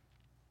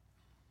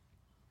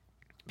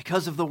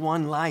 Because of the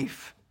one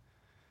life,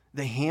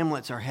 the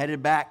Hamlets are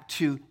headed back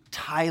to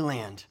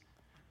Thailand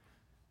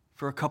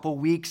for a couple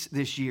weeks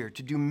this year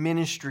to do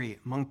ministry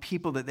among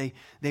people that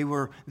they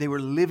were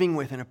living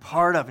with and a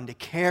part of and to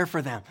care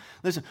for them.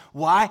 Listen,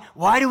 why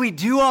do we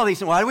do all these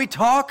things? Why do we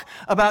talk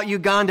about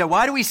Uganda?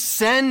 Why do we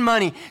send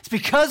money? It's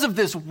because of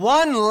this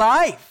one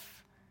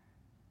life.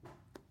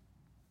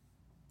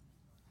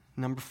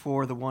 Number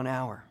 4, the 1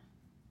 hour.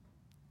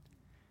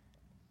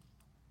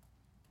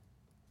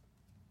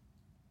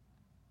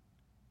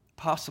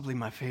 Possibly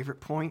my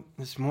favorite point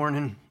this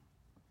morning.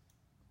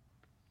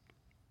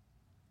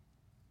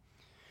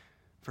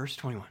 Verse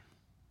 21.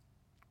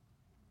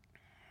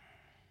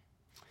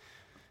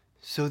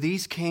 So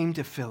these came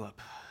to Philip,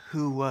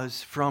 who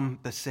was from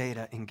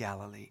Bethsaida in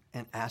Galilee,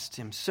 and asked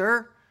him,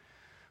 Sir,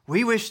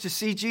 we wish to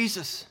see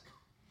Jesus.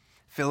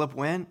 Philip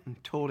went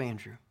and told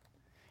Andrew.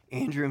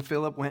 Andrew and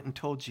Philip went and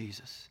told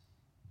Jesus.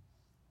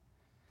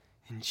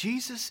 And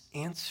Jesus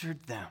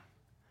answered them,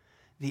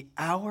 the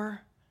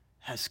hour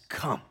has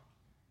come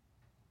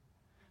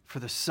for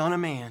the Son of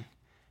Man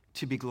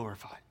to be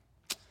glorified.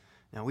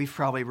 Now, we've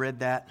probably read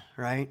that,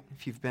 right?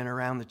 If you've been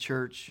around the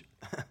church,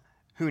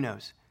 who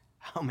knows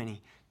how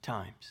many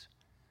times.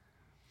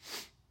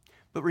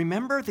 But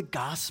remember the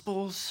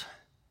Gospels?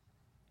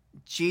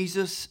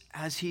 Jesus,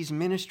 as he's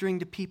ministering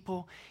to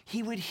people,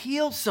 he would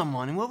heal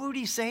someone. And what would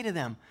he say to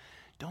them?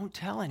 Don't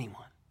tell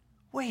anyone.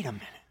 Wait a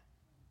minute.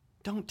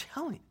 Don't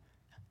tell me.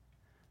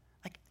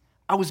 Like,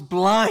 I was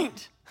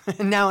blind,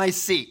 and now I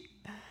see.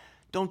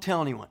 Don't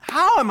tell anyone.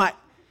 How am I?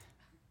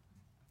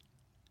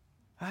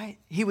 Right?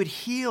 He would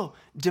heal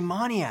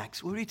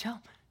demoniacs. What would he tell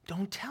them?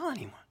 Don't tell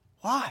anyone.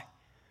 Why?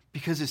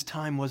 Because his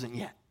time wasn't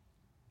yet.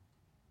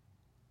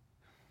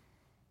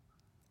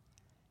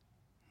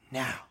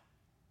 Now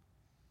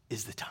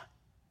is the time.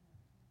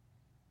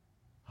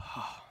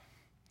 Oh,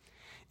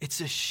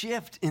 it's a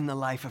shift in the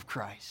life of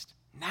Christ.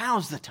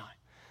 Now's the time.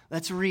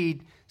 Let's read.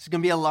 This is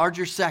going to be a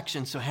larger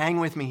section, so hang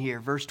with me here.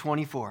 Verse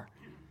 24.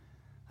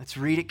 Let's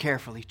read it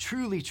carefully.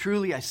 Truly,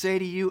 truly, I say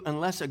to you,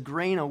 unless a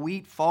grain of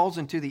wheat falls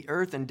into the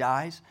earth and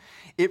dies,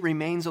 it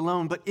remains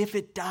alone. But if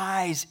it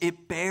dies,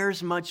 it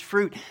bears much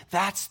fruit.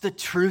 That's the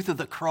truth of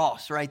the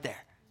cross right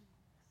there.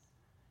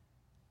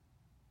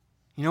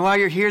 You know why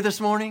you're here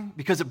this morning?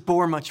 Because it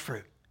bore much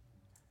fruit.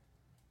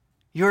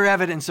 You're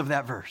evidence of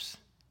that verse.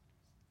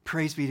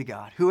 Praise be to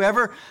God.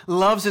 Whoever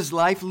loves his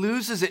life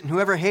loses it, and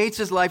whoever hates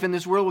his life in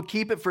this world will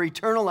keep it for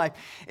eternal life.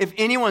 If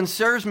anyone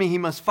serves me, he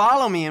must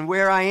follow me, and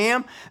where I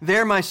am,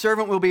 there my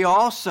servant will be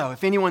also.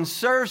 If anyone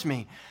serves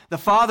me, the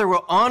Father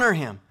will honor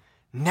him.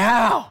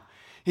 Now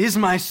is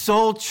my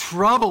soul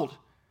troubled,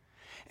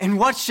 and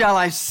what shall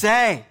I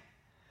say?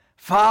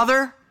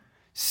 Father,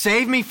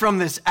 save me from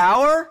this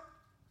hour?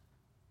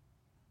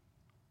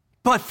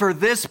 But for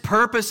this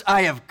purpose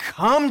I have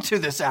come to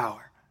this hour.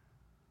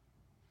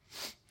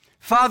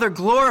 Father,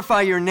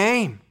 glorify your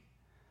name.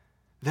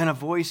 Then a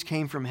voice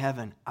came from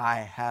heaven. I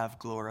have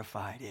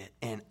glorified it,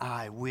 and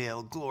I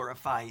will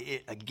glorify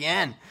it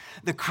again.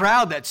 The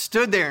crowd that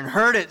stood there and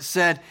heard it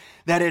said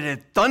that it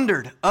had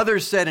thundered.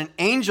 Others said an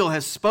angel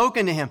has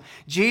spoken to him.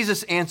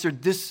 Jesus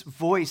answered, this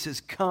voice has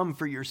come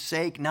for your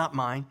sake, not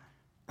mine.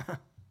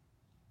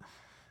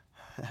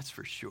 That's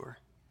for sure.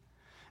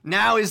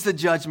 Now is the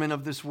judgment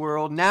of this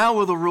world. Now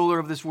will the ruler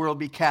of this world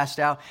be cast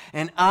out.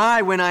 And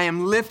I, when I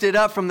am lifted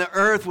up from the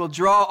earth, will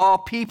draw all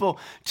people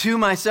to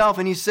myself.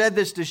 And he said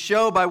this to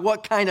show by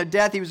what kind of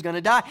death he was going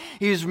to die.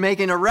 He was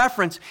making a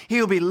reference. He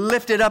will be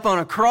lifted up on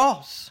a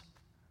cross.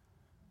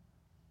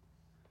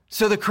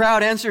 So the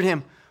crowd answered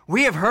him,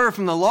 we have heard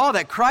from the law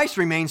that Christ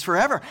remains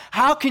forever.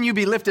 How can you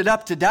be lifted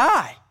up to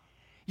die?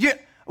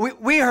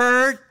 We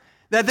heard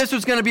that this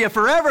was going to be a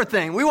forever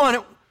thing. We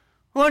want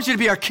you to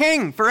be our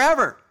king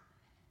forever.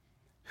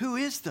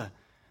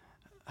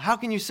 How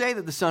can you say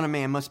that the Son of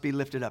Man must be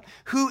lifted up?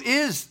 Who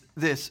is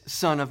this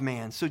Son of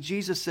Man? So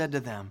Jesus said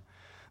to them,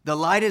 the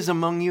light is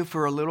among you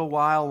for a little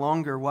while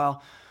longer.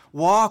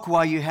 Walk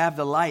while you have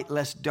the light,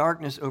 lest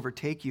darkness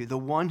overtake you. The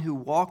one who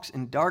walks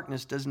in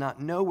darkness does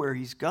not know where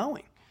he's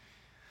going.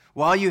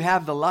 While you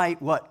have the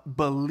light, what?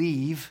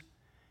 Believe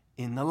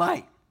in the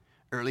light.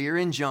 Earlier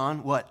in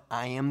John, what?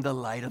 I am the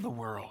light of the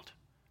world.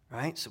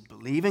 right? So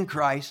believe in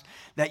Christ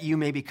that you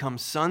may become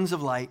sons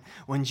of light.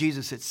 When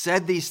Jesus had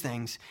said these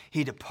things,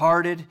 he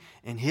departed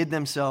and hid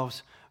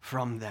themselves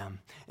from them.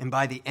 And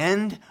by the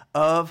end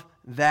of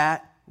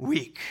that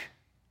week,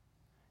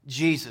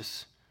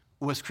 Jesus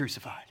was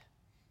crucified.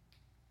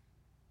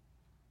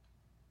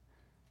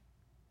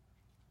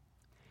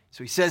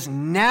 So he says,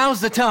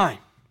 now's the time.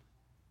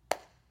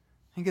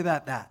 Think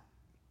about that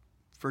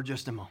for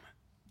just a moment.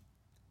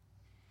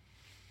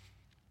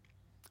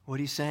 What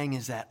he's saying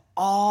is that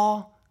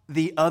all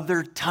the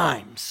other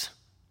times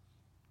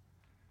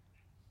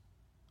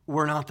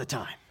were not the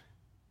time.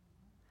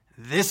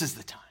 This is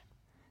the time.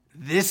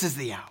 This is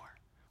the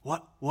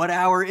hour. What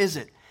hour is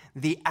it?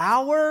 The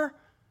hour,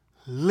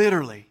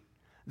 literally,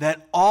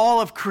 that all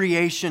of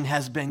creation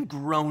has been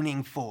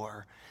groaning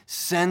for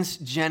since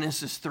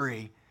Genesis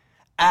 3.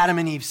 Adam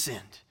and Eve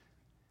sinned.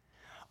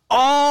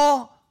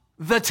 All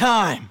the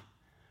time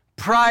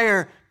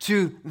prior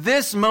to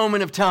this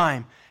moment of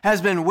time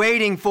has been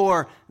waiting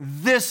for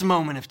this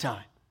moment of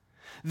time.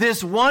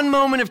 This one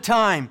moment of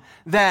time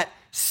that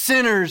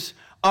sinners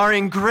are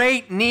in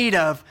great need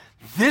of,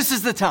 this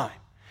is the time.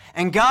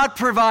 And God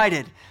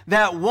provided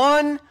that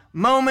one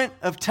moment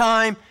of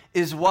time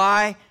is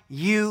why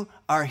you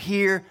are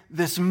here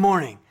this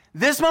morning.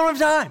 This moment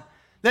of time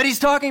that he's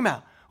talking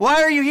about.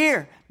 Why are you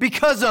here?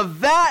 Because of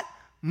that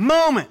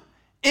moment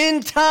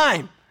in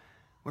time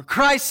where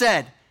Christ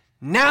said,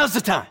 now's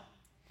the time.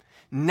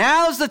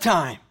 Now's the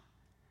time.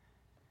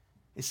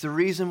 It's the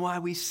reason why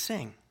we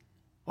sing.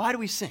 Why do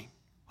we sing?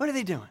 What are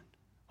they doing?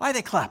 Why are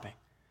they clapping?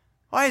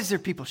 Why is there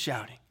people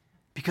shouting?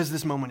 Because of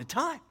this moment in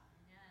time.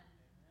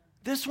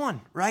 This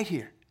one right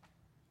here.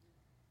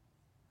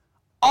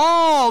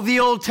 All the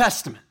Old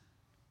Testament.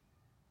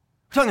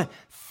 We're talking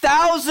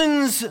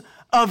thousands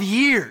of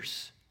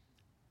years.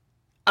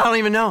 I don't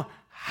even know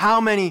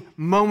how many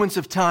moments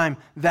of time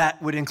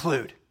that would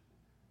include.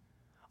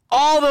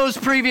 All those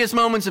previous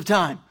moments of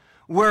time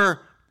were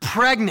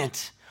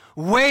pregnant,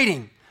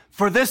 waiting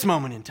for this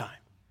moment in time.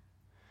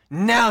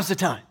 Now's the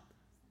time,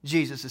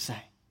 Jesus is saying.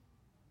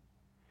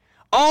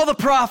 All the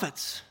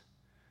prophets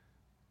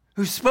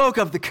who spoke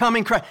of the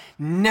coming Christ,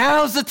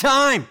 now's the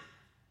time.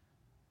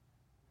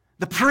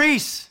 The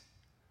priests,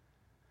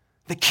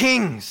 the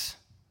kings,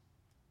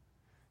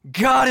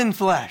 God in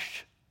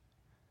flesh,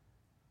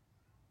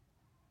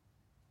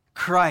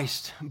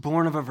 Christ,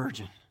 born of a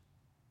virgin,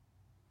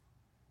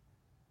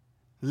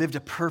 lived a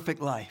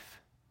perfect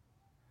life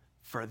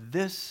for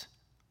this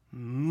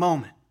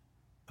moment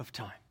of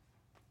time.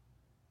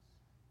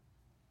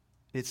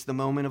 It's the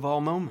moment of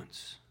all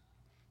moments.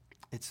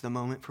 It's the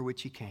moment for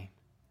which he came.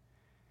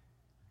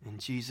 And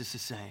Jesus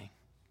is saying,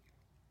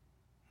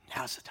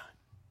 now's the time.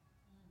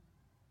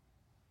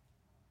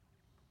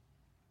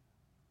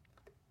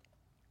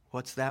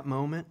 What's that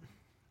moment?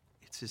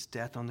 It's his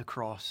death on the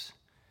cross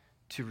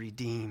to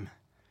redeem,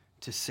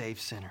 to save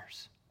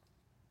sinners.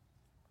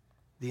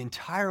 The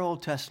entire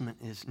Old Testament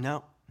is,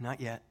 no, not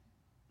yet,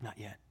 not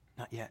yet,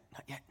 not yet,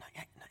 not yet, not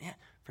yet, not yet,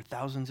 for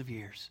thousands of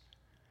years.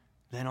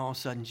 Then all of a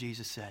sudden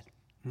Jesus said,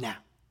 now.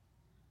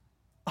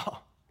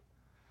 Oh.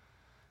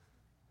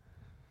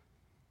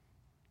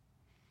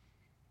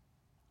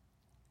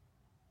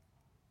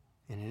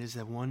 And it is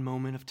that one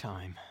moment of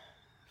time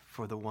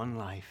for the one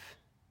life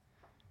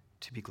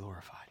to be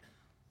glorified.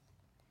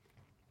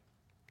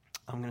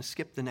 I'm going to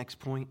skip the next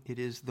point. It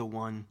is the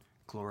one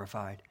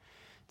glorified.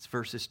 It's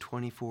verses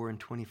 24 and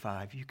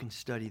 25. You can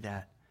study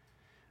that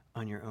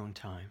on your own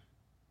time.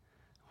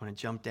 I want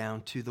to jump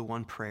down to the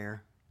one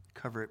prayer,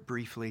 cover it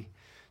briefly.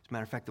 As a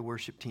matter of fact, the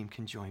worship team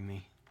can join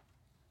me.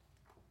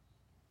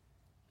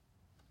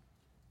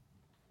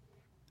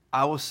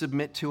 I will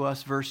submit to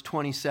us, verse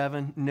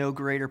 27, no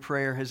greater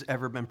prayer has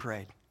ever been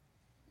prayed.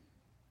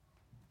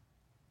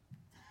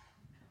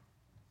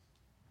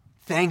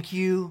 Thank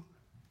you,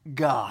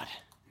 God,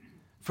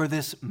 for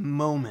this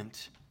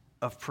moment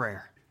of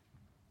prayer.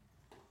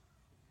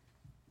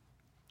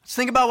 Let's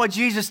think about what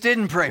Jesus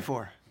didn't pray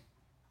for.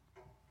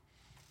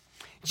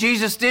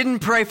 Jesus didn't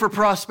pray for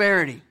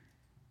prosperity.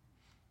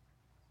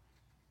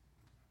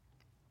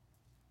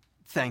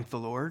 Thank the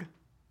Lord.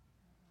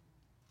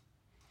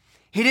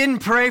 He didn't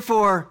pray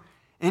for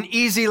an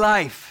easy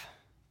life.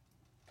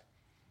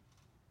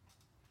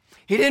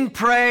 He didn't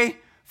pray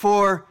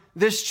for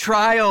this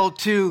trial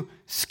to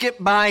skip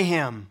by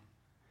him.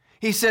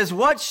 He says,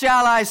 what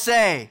shall I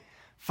say?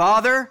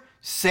 Father,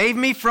 save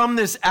me from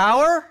this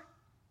hour?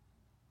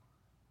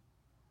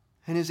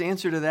 And his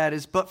answer to that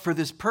is, but for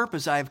this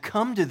purpose I have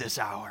come to this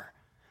hour.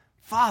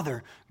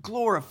 Father,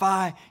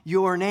 glorify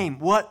your name.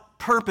 What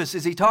purpose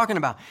is he talking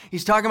about?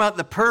 He's talking about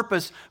the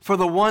purpose for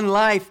the one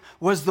life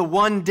was the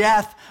one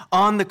death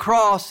on the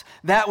cross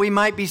that we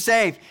might be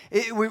saved.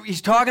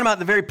 He's talking about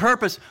the very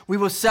purpose. We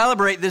will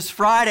celebrate this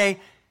Friday,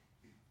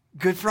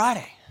 Good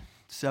Friday,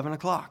 7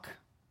 o'clock.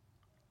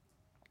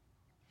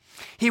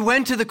 He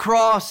went to the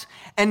cross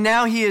and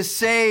now he has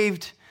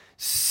saved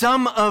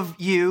some of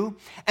you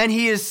and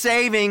he is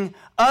saving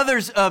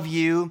others of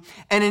you,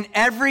 and in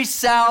every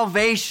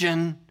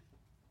salvation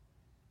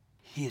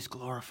he is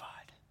glorified.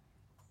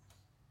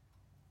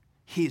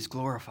 he is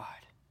glorified.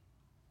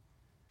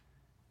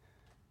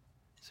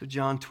 So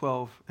John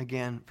 12,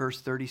 again,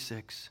 verse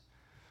 36.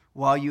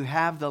 While you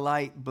have the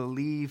light,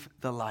 believe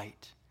the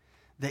light,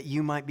 that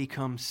you might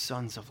become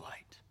sons of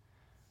light.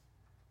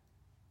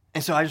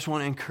 And so I just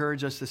want to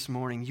encourage us this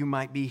morning. You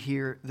might be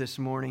here this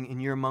morning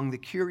and you're among the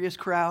curious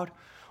crowd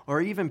or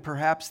even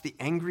perhaps the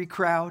angry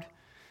crowd.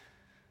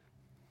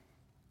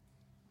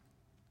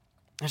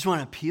 I just want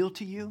to appeal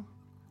to you.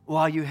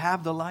 While you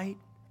have the light,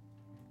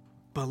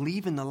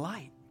 believe in the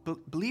light.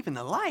 Believe in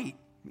the light.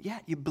 Yeah,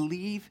 you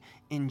believe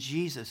in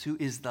Jesus, who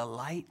is the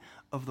light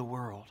of the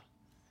world.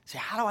 Say,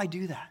 how do I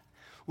do that?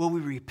 Well, we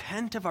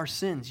repent of our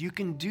sins. You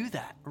can do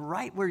that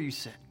right where you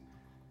sit.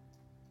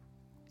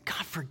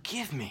 God,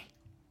 forgive me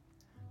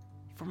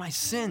for my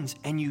sins.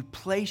 And you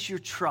place your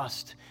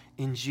trust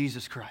in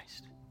Jesus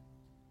Christ.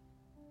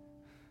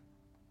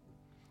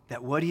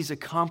 That what he's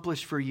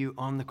accomplished for you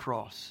on the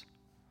cross,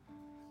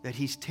 that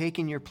he's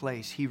taken your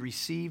place. He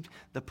received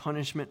the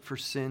punishment for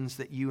sins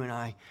that you and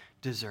I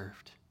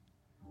deserved.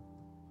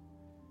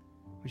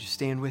 Would you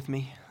stand with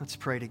me? Let's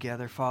pray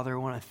together. Father, I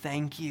want to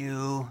thank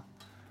you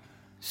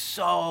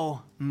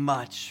so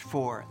much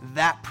for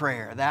that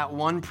prayer, that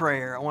one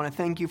prayer. I want to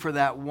thank you for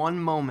that one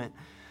moment.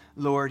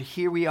 Lord,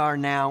 here we are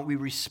now. We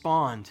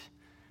respond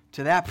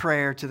to that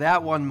prayer, to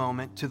that one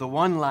moment, to the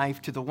one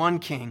life, to the one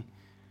King.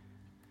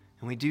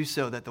 And we do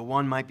so that the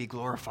one might be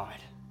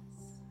glorified.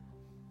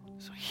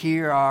 So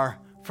here are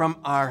from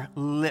our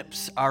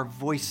lips, our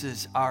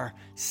voices, our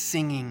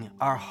singing,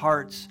 our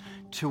hearts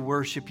to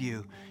worship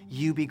you.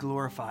 You be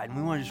glorified.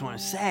 And we just want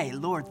to say,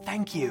 Lord,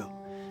 thank you.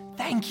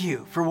 Thank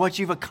you for what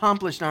you've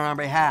accomplished on our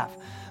behalf.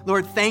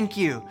 Lord, thank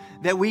you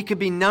that we could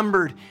be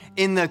numbered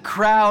in the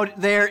crowd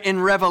there in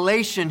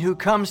Revelation who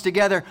comes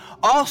together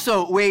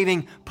also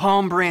waving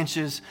palm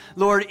branches.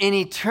 Lord, in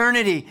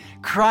eternity,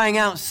 crying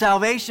out,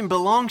 salvation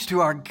belongs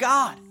to our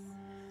God.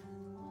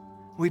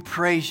 We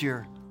praise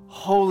your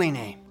holy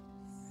name.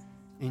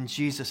 In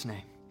Jesus'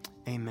 name,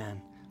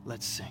 amen.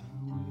 Let's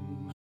sing.